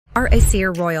are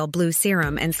Aseir Royal Blue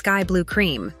Serum and Sky Blue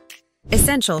Cream,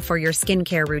 essential for your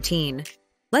skincare routine.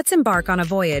 Let's embark on a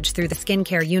voyage through the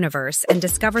skincare universe and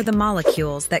discover the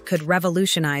molecules that could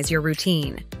revolutionize your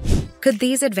routine. Could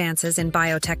these advances in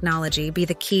biotechnology be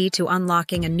the key to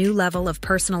unlocking a new level of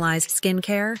personalized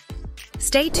skincare?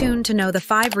 Stay tuned to know the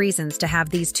 5 reasons to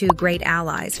have these 2 great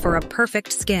allies for a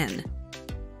perfect skin.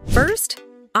 First,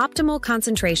 optimal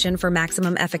concentration for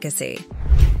maximum efficacy.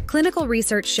 Clinical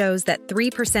research shows that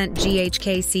 3%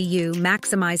 ghk-cu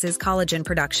maximizes collagen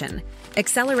production,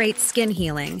 accelerates skin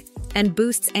healing, and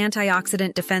boosts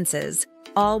antioxidant defenses,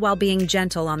 all while being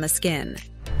gentle on the skin.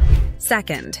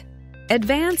 Second,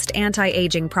 advanced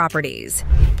anti-aging properties.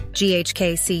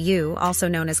 Ghk-cu, also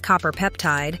known as copper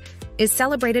peptide, is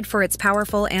celebrated for its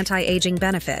powerful anti-aging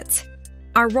benefits.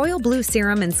 Our Royal Blue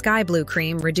Serum and Sky Blue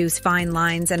Cream reduce fine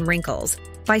lines and wrinkles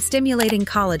by stimulating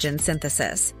collagen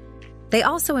synthesis. They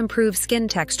also improve skin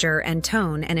texture and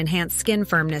tone and enhance skin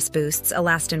firmness boosts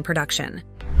elastin production.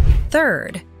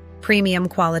 Third, premium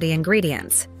quality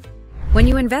ingredients. When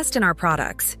you invest in our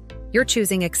products, you're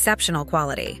choosing exceptional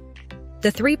quality.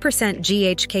 The 3%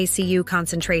 ghk-cu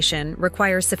concentration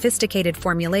requires sophisticated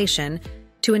formulation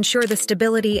to ensure the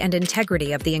stability and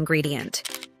integrity of the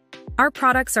ingredient. Our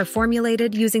products are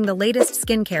formulated using the latest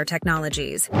skincare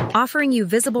technologies, offering you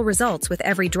visible results with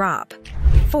every drop.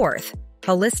 Fourth,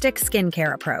 holistic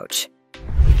skincare approach.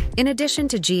 In addition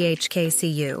to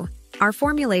ghk-cu, our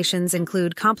formulations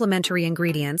include complementary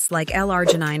ingredients like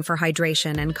L-arginine for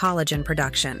hydration and collagen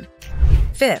production.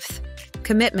 Fifth,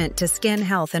 commitment to skin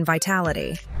health and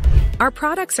vitality. Our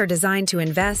products are designed to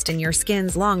invest in your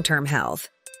skin's long-term health.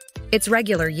 Its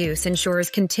regular use ensures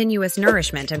continuous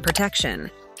nourishment and protection.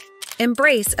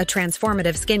 Embrace a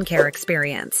transformative skincare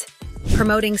experience,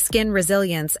 promoting skin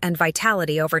resilience and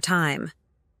vitality over time.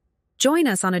 Join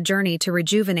us on a journey to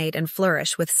rejuvenate and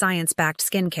flourish with science-backed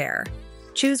skincare.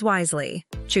 Choose wisely.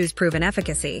 Choose proven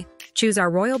efficacy. Choose our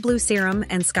Royal Blue Serum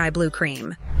and Sky Blue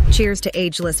Cream. Cheers to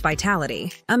ageless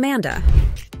vitality. Amanda.